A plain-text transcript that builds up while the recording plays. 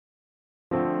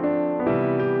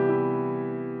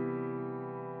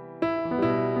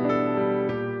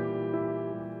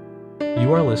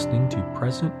You are listening to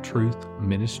Present Truth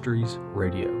Ministries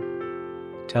Radio,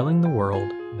 telling the world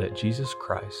that Jesus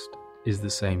Christ is the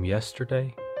same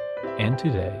yesterday and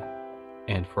today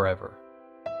and forever.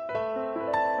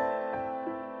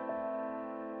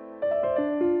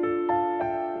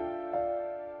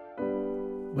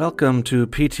 Welcome to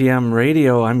PTM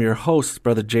Radio. I'm your host,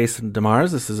 Brother Jason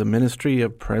DeMars. This is a ministry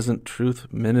of Present Truth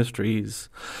Ministries,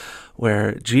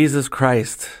 where Jesus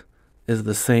Christ is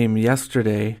the same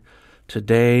yesterday,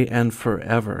 today, and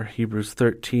forever. Hebrews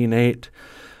 13:8.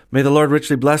 May the Lord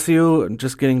richly bless you. I'm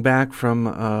just getting back from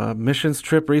a missions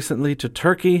trip recently to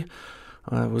Turkey.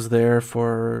 I was there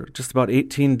for just about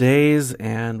 18 days,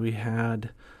 and we had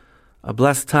a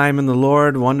blessed time in the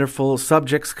Lord, wonderful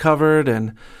subjects covered,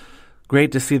 and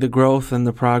great to see the growth and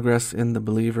the progress in the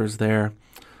believers there.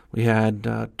 We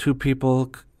had two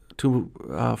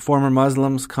former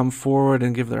Muslims come forward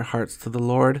and give their hearts to the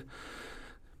Lord,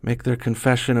 make their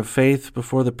confession of faith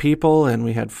before the people, and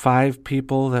we had 5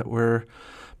 people that were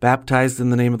baptized in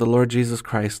the name of the Lord Jesus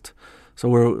Christ. So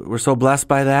we're so blessed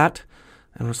by that,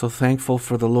 and we're so thankful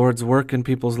for the Lord's work in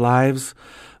people's lives.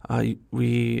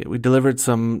 We delivered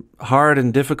some hard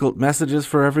and difficult messages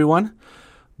for everyone,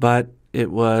 but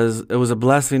it was a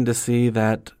blessing to see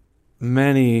that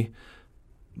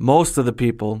most of the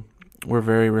people were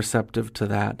very receptive to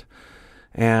that.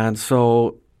 And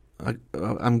so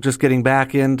I'm just getting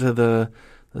back into the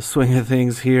swing of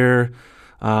things here.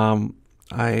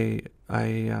 I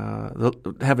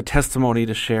have a testimony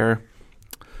to share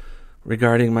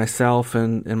regarding myself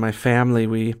and my family.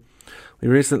 We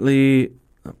recently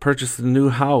purchased a new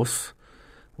house,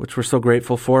 which we're so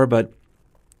grateful for, but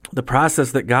the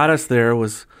process that got us there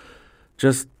was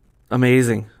just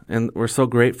amazing, and we're so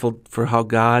grateful for how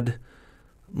God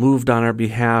moved on our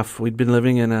behalf. We'd been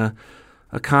living in a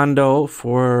condo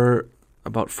for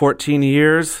about 14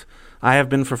 years. I have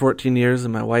been for 14 years,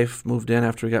 and my wife moved in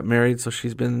after we got married, so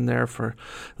she's been there for a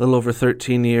little over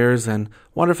 13 years, and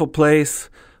wonderful place,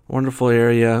 wonderful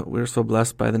area. We were so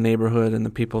blessed by the neighborhood and the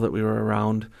people that we were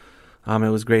around.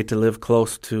 It was great to live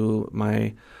close to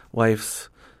my wife's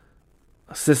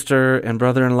sister and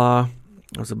brother-in-law.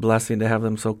 It was a blessing to have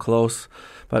them so close.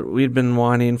 But we'd been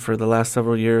wanting for the last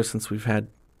several years since we've had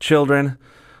children.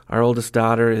 Our oldest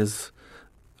daughter is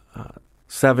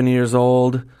 7 years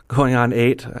old, going on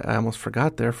 8. I almost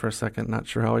forgot there for a second, not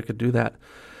sure how I could do that.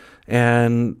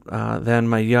 And then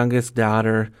my youngest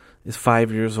daughter is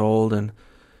 5 years old, and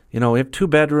we have 2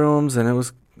 bedrooms, and it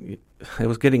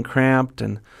was getting cramped,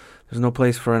 and there's no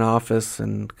place for an office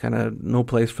and kind of no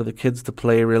place for the kids to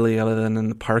play really other than in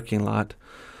the parking lot.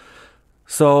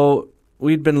 So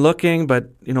we'd been looking,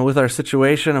 but, with our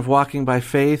situation of walking by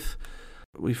faith,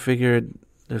 we figured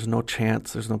there's no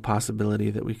chance, there's no possibility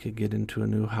that we could get into a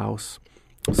new house.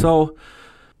 So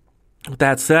with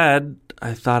that said,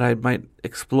 I thought I might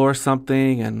explore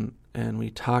something, and we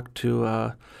talked to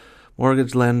a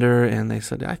mortgage lender, and they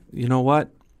said, you know what?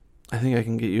 I think I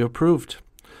can get you approved.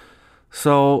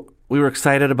 So we were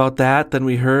excited about that. Then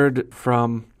we heard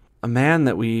from a man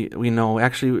that we know.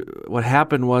 Actually, what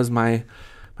happened was my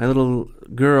little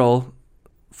girl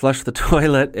flushed the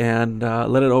toilet and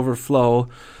let it overflow.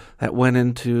 That went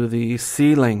into the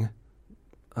ceiling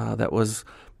that was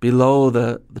below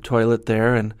the toilet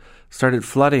there and started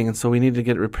flooding. And so we needed to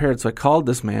get it repaired. So I called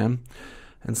this man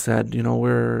and said,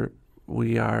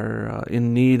 we are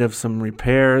in need of some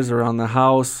repairs around the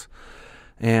house.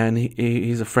 And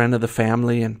he's a friend of the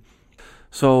family, and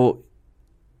so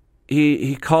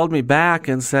he called me back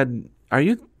and said, "Are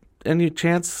you any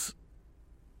chance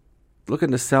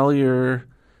looking to sell your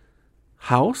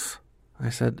house?" I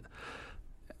said,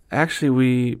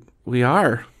 "Actually, we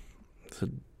are." So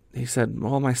he said,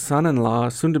 "Well, my son-in-law,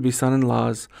 soon-to-be son-in-law,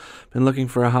 has been looking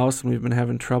for a house, and we've been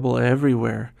having trouble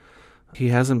everywhere. He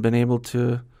hasn't been able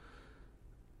to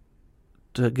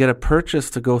get a purchase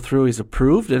to go through. He's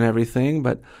approved and everything,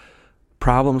 but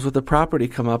problems with the property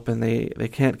come up, and they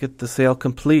can't get the sale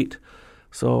complete.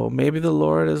 So maybe the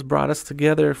Lord has brought us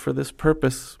together for this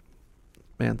purpose,"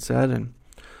 man said. And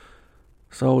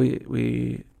so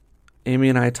Amy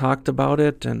and I talked about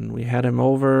it, and we had him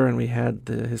over, and we had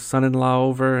his son-in-law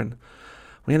over, and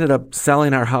we ended up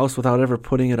selling our house without ever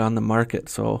putting it on the market.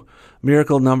 So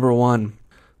miracle number 1,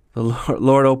 the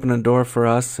Lord opened a door for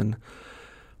us, and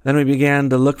then we began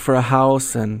to look for a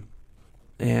house, and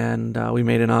we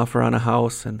made an offer on a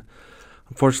house, and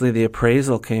unfortunately the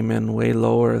appraisal came in way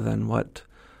lower than what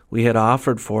we had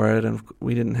offered for it, and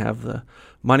we didn't have the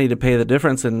money to pay the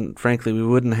difference, and frankly we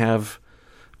wouldn't have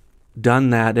done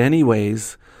that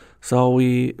anyways. So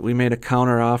we made a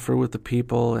counter offer with the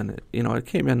people, and it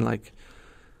came in like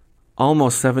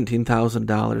almost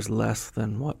 $17,000 less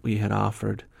than what we had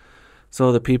offered.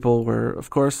 So the people were, of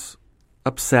course,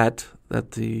 upset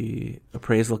that the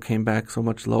appraisal came back so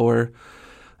much lower,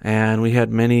 and we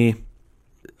had many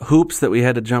hoops that we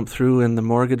had to jump through in the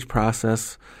mortgage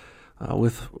process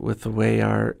with the way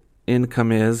our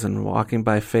income is and walking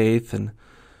by faith. And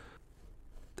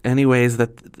anyways,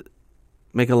 that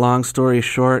make a long story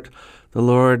short, the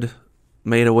Lord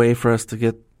made a way for us to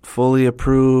get fully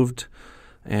approved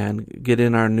and get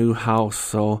in our new house.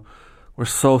 So we're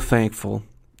so thankful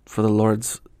for the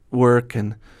Lord's work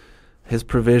and His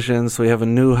provisions. So we have a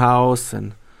new house,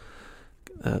 and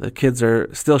the kids are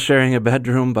still sharing a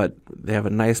bedroom, but they have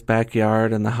a nice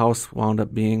backyard, and the house wound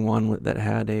up being one that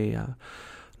had a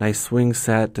nice swing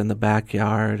set in the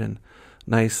backyard and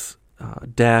nice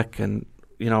deck. And,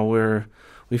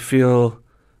 we feel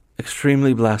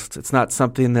extremely blessed. It's not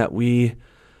something that we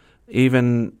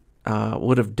even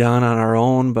would have done on our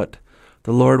own, but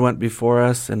the Lord went before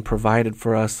us and provided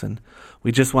for us, and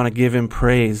we just want to give Him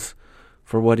praise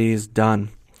for what He's done.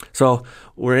 So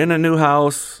we're in a new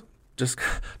house,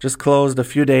 just closed a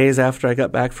few days after I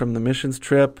got back from the missions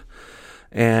trip,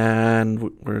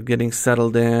 and we're getting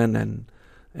settled in,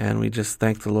 and we just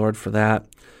thank the Lord for that.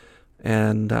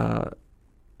 And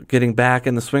getting back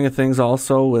in the swing of things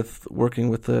also with working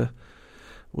with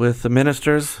the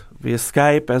ministers via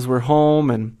Skype as we're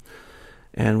home,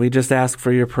 and we just ask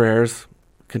for your prayers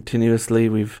continuously.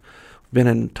 We've been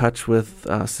in touch with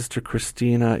Sister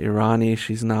Christina Irani.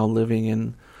 She's now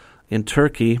living in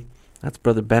Turkey. That's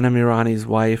Brother Behnam Irani's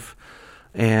wife.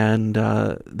 And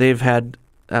they've had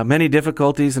many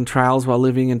difficulties and trials while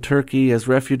living in Turkey as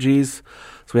refugees.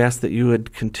 So we ask that you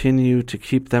would continue to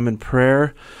keep them in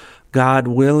prayer. God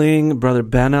willing, Brother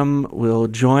Behnam will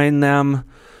join them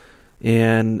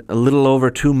in a little over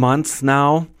 2 months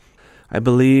now. I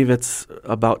believe it's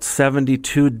about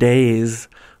 72 days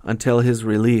until his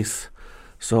release.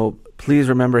 So please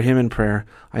remember him in prayer.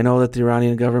 I know that the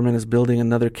Iranian government is building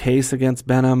another case against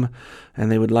Behnam,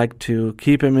 and they would like to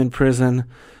keep him in prison,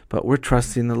 but we're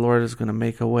trusting the Lord is going to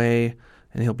make a way,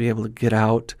 and he'll be able to get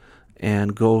out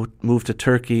and go move to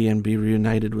Turkey and be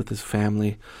reunited with his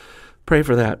family. Pray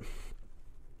for that.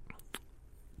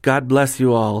 God bless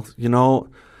you all.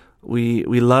 We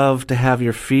love to have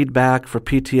your feedback for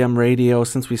PTM Radio.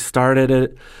 Since we started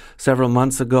it several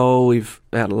months ago, we've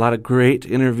had a lot of great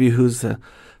interviews,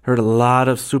 heard a lot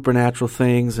of supernatural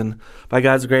things, and by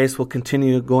God's grace, we'll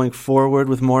continue going forward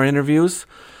with more interviews.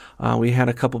 We had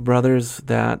a couple brothers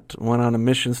that went on a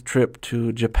missions trip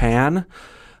to Japan,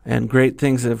 and great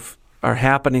things are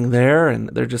happening there, and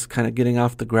they're just kind of getting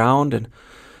off the ground,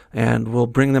 and we'll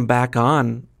bring them back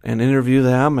on and interview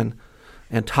them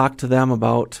and talk to them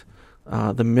about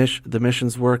the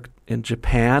missions work in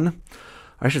Japan.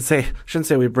 I shouldn't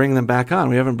say we bring them back on.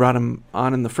 We haven't brought them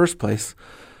on in the first place,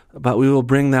 but we will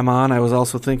bring them on. I was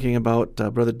also thinking about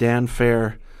Brother Dan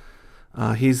Fair.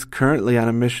 He's currently on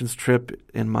a missions trip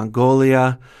in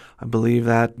Mongolia. I believe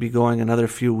that be going another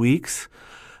few weeks.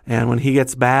 And when he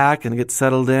gets back and gets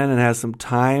settled in and has some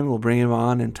time, we'll bring him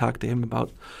on and talk to him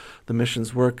about the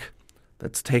missions work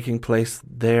that's taking place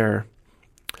there.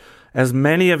 As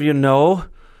many of you know,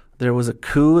 there was a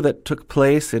coup that took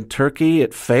place in Turkey.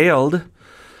 It failed,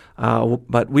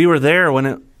 but we were there when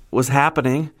it was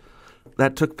happening.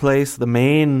 That took place. The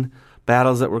main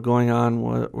battles that were going on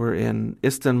were in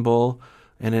Istanbul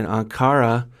and in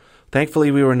Ankara.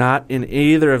 Thankfully, we were not in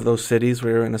either of those cities.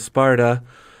 We were in Sparta,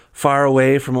 far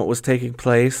away from what was taking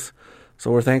place.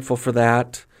 So we're thankful for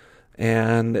that.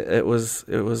 And it was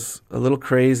a little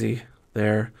crazy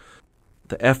there.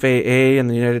 The FAA in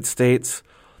the United States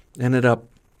ended up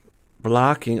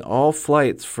blocking all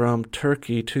flights from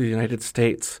Turkey to the United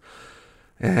States.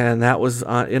 And that was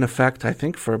in effect, I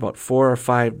think, for about 4 or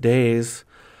 5 days.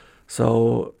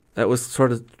 So that was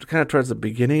kind of towards the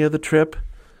beginning of the trip.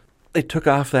 They took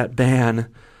off that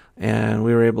ban, and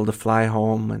we were able to fly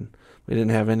home, and we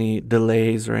didn't have any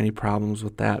delays or any problems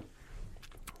with that.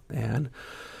 And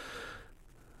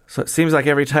so it seems like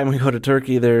every time we go to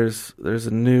Turkey, there's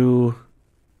a new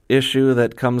issue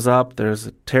that comes up. There's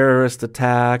a terrorist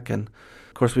attack, and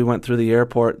of course we went through the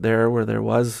airport there where there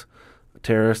was a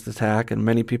terrorist attack, and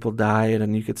many people died,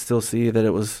 and you could still see that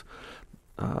it was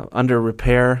under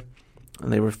repair,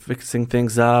 and they were fixing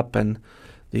things up, and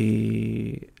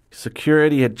the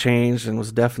security had changed and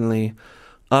was definitely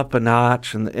up a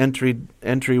notch, and the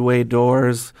entryway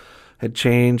doors had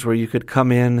changed where you could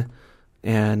come in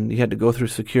and you had to go through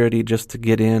security just to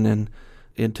get in and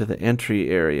into the entry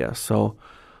area. So,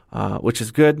 which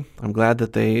is good. I'm glad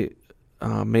that they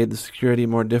made the security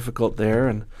more difficult there,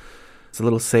 and it's a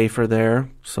little safer there.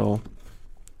 So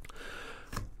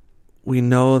we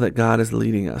know that God is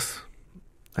leading us.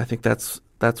 I think that's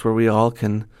where we all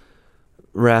can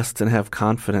rest and have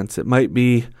confidence. It might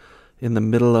be in the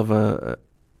middle of a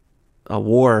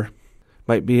war,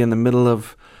 might be in the middle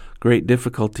of great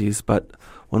difficulties, but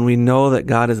when we know that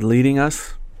God is leading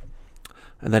us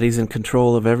and that He's in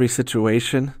control of every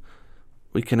situation,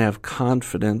 we can have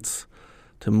confidence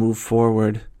to move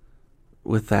forward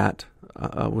with that,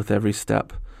 with every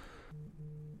step.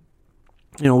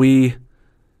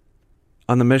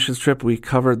 On the missions trip, we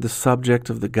covered the subject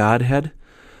of the Godhead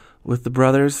with the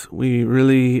brothers. We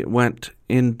really went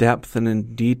in depth and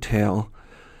in detail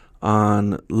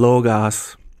on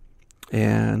Logos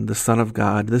and the Son of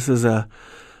God. This is a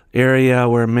area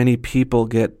where many people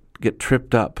get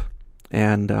tripped up,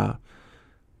 and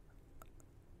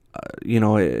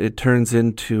it turns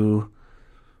into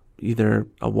either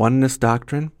a oneness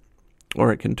doctrine,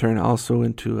 or it can turn also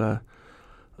into a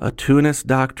two-ness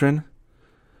doctrine.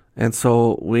 And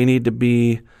so we need to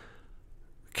be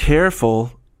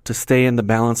careful to stay in the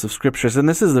balance of Scriptures. And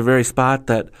this is the very spot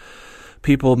that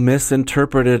people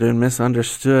misinterpreted and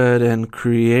misunderstood and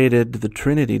created the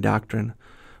Trinity doctrine,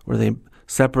 where they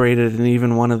separated, and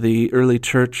even one of the early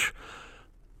church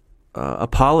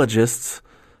apologists,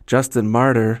 Justin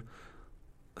Martyr,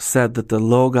 said that the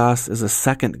Logos is a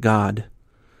second God.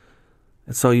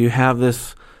 And so you have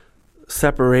this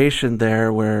separation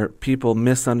there where people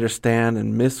misunderstand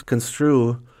and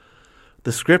misconstrue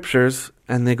the Scriptures,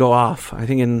 and they go off. I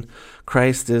think in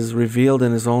Christ is revealed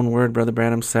in His own word, Brother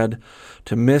Branham said,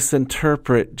 to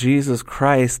misinterpret Jesus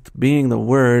Christ being the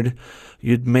Word,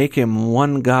 you'd make Him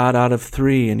one God out of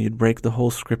three, and you'd break the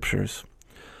whole Scriptures.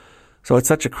 So it's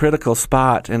such a critical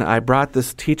spot, and I brought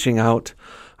this teaching out.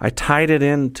 I tied it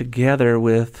in together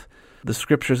with the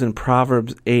Scriptures in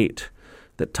Proverbs 8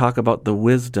 that talk about the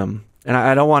wisdom. And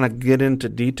I don't want to get into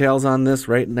details on this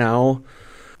right now.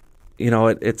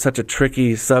 It's such a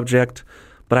tricky subject,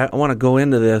 but I want to go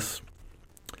into this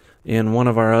in one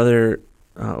of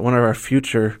our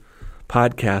future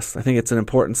podcasts. I think it's an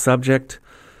important subject,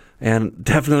 and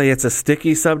definitely it's a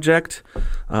sticky subject.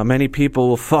 Many people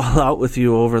will fall out with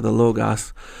you over the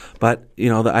Logos, but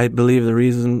I believe the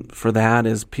reason for that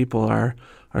is people are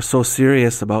so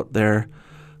serious about their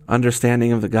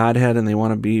understanding of the Godhead, and they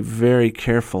want to be very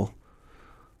careful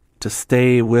to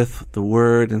stay with the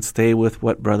Word and stay with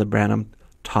what Brother Branham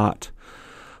taught.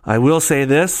 I will say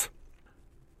this: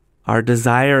 our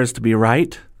desire is to be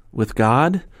right with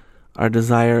God. Our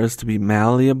desire is to be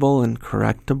malleable and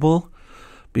correctable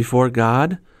before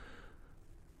God.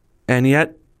 And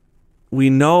yet,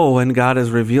 we know when God has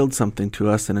revealed something to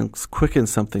us and it's quickened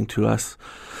something to us.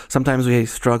 Sometimes we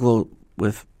struggle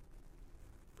with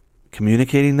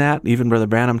communicating that. Even Brother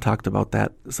Branham talked about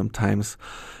that sometimes.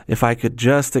 If I could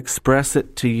just express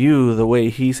it to you the way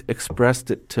He's expressed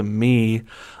it to me,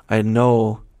 I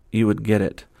know you would get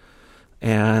it.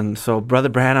 And so Brother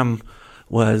Branham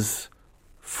was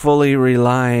fully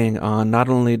relying on not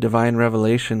only divine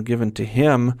revelation given to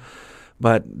him,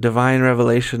 but divine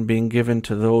revelation being given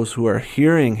to those who are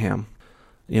hearing him.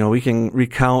 We can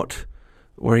recount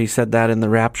where he said that in the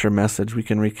rapture message. We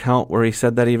can recount where he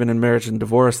said that even in marriage and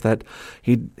divorce, that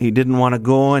he didn't want to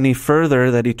go any further,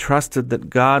 that he trusted that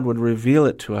God would reveal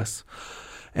it to us.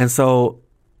 And so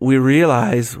we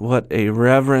realize what a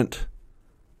reverent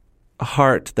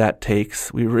heart that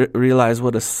takes. We realize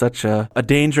what is such a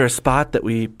dangerous spot that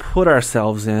we put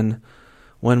ourselves in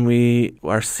when we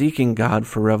are seeking God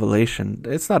for revelation.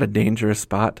 It's not a dangerous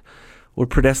spot. We're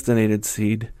predestinated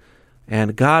seed,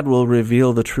 and God will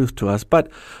reveal the truth to us.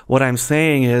 But what I'm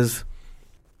saying is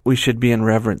we should be in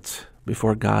reverence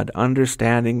before God,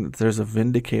 understanding that there's a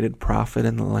vindicated prophet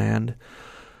in the land,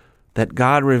 that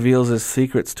God reveals His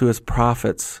secrets to His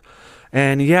prophets.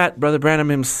 And yet, Brother Branham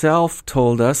himself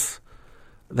told us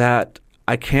that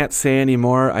I can't say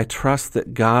anymore. I trust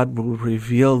that God will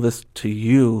reveal this to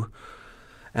you.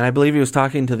 And I believe he was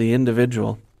talking to the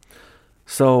individual.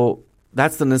 So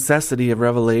that's the necessity of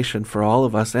revelation for all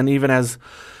of us. And even as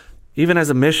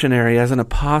a missionary, as an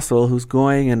apostle who's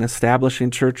going and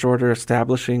establishing church order,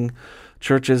 establishing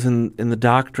churches in the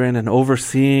doctrine, and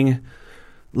overseeing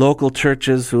local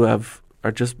churches who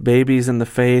are just babies in the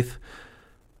faith,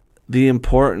 the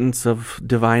importance of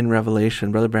divine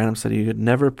revelation. Brother Branham said you could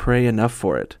never pray enough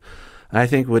for it. I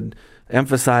think would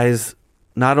emphasize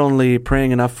not only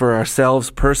praying enough for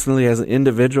ourselves personally as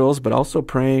individuals, but also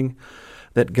praying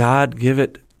that God give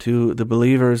it to the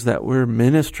believers that we're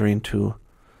ministering to,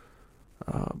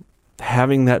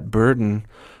 having that burden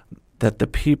that the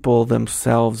people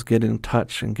themselves get in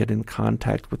touch and get in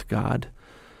contact with God.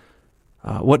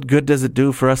 What good does it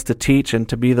do for us to teach and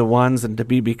to be the ones and to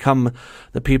become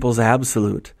the people's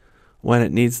absolute when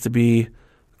it needs to be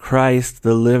Christ,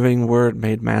 the living Word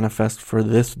made manifest for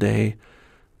this day,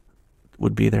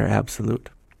 would be their absolute.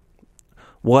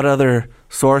 What other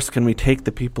source can we take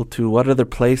the people to? What other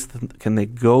place can they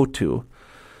go to?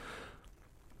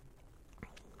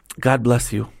 God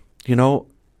bless you. You know,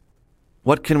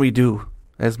 what can we do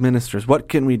as ministers? What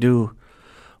can we do?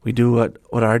 We do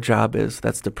what our job is.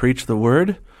 That's to preach the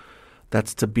Word.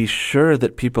 That's to be sure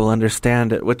that people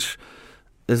understand it, which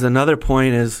is another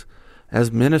point is,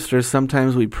 as ministers,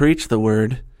 sometimes we preach the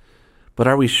Word, but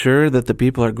are we sure that the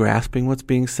people are grasping what's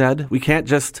being said? We can't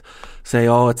just say,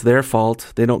 oh, it's their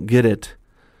fault, they don't get it.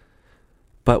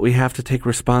 But we have to take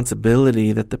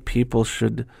responsibility that the people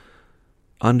should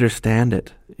understand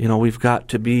it. You know, we've got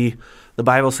to be, the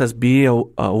Bible says, be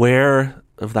aware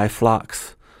of thy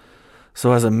flocks.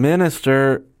 So as a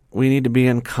minister, we need to be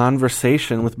in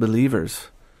conversation with believers.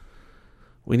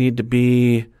 We need to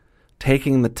be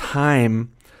taking the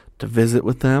time to visit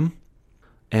with them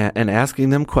and asking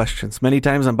them questions. Many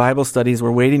times in Bible studies,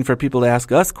 we're waiting for people to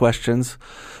ask us questions.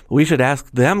 We should ask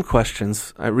them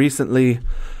questions. Recently,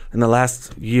 in the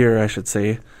last year, I should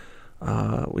say,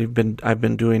 I've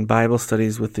been doing Bible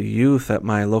studies with the youth at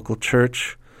my local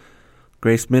church,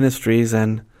 Grace Ministries,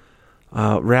 and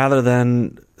rather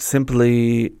than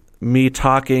simply me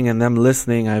talking and them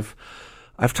listening,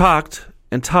 I've talked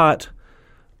and taught,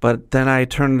 but then I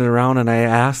turned it around and I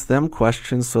asked them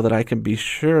questions so that I can be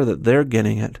sure that they're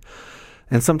getting it.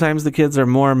 And sometimes the kids are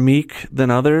more meek than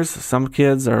others. Some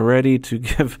kids are ready to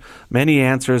give many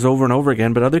answers over and over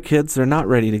again, but other kids are not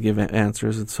ready to give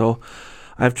answers. And so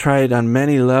I've tried on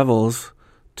many levels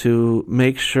to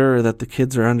make sure that the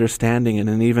kids are understanding it.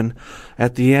 And even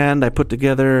at the end, I put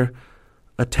together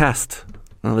a test.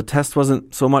 Now, the test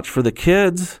wasn't so much for the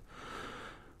kids.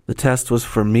 The test was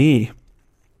for me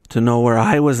to know where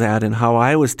I was at and how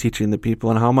I was teaching the people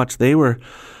and how much they were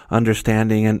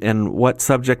understanding and what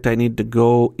subject I need to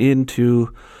go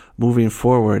into moving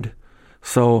forward.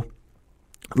 So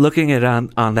looking at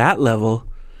on that level,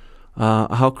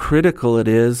 how critical it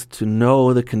is to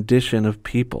know the condition of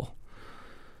people.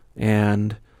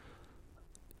 And,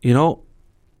 you know,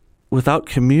 without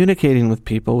communicating with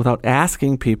people, without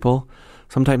asking people,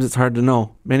 sometimes it's hard to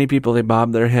know. Many people, they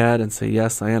bob their head and say,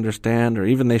 yes, I understand, or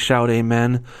even they shout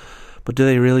amen, but do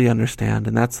they really understand?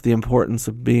 And that's the importance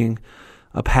of being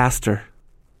a pastor.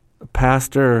 A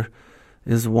pastor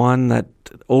is one that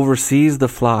oversees the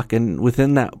flock, and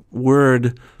within that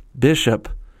word, bishop,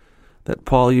 that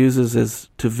Paul uses is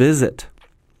to visit.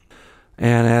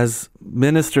 And as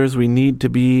ministers, we need to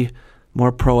be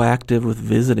more proactive with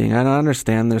visiting. I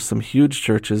understand there's some huge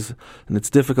churches, and it's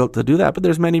difficult to do that, but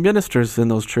there's many ministers in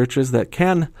those churches that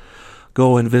can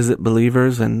go and visit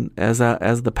believers, and as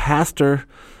the pastor,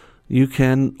 you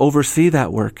can oversee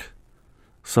that work.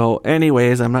 So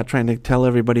anyways, I'm not trying to tell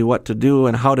everybody what to do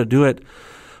and how to do it,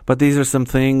 but these are some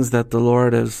things that the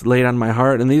Lord has laid on my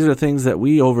heart, and these are things that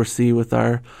we oversee with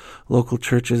our local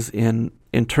churches in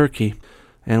Turkey.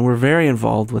 And we're very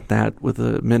involved with that, with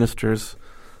the ministers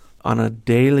on a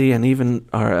daily and even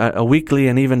or a weekly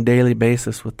and even daily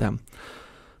basis with them.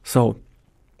 So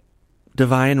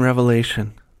divine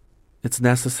revelation, it's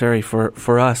necessary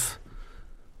for us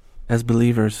as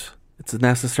believers. It's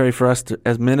necessary for us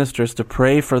as ministers to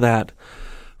pray for that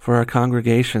for our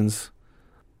congregations.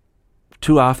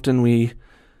 Too often we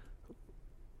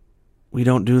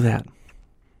don't do that.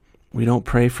 We don't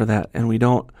pray for that, and we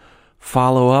don't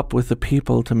follow up with the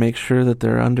people to make sure that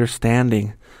they're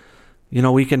understanding. You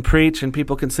know, we can preach and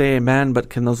people can say amen, but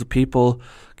can those people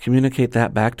communicate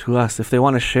that back to us? If they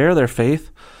want to share their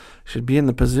faith, should be in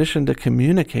the position to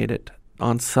communicate it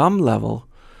on some level,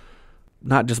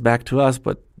 not just back to us,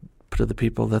 but to the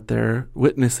people that they're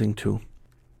witnessing to.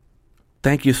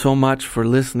 Thank you so much for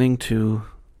listening to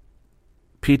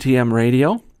PTM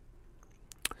Radio.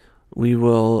 We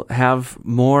will have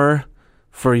more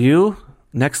for you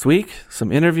next week,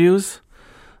 some interviews,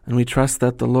 and we trust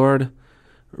that the Lord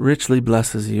richly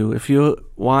blesses you. If you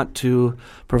want to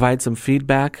provide some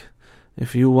feedback,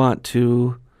 if you want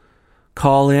to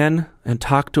call in and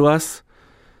talk to us,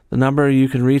 the number you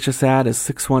can reach us at is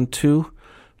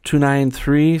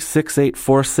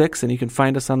 612-293-6846, and you can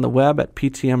find us on the web at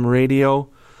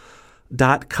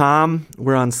ptmradio.com.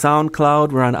 We're on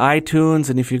SoundCloud, we're on iTunes,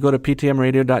 and if you go to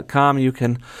ptmradio.com, you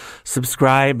can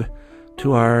subscribe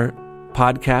to our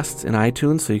podcasts in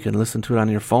iTunes, so you can listen to it on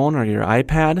your phone or your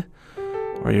iPad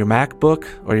or your MacBook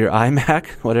or your iMac,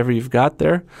 whatever you've got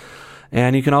there.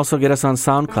 And you can also get us on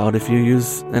SoundCloud. If you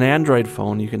use an Android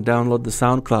phone, you can download the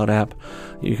SoundCloud app.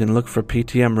 You can look for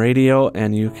PTM Radio,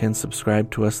 and you can subscribe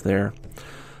to us there.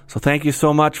 So thank you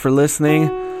so much for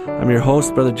listening. I'm your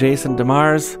host, Brother Jason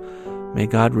DeMars. May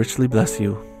God richly bless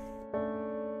you.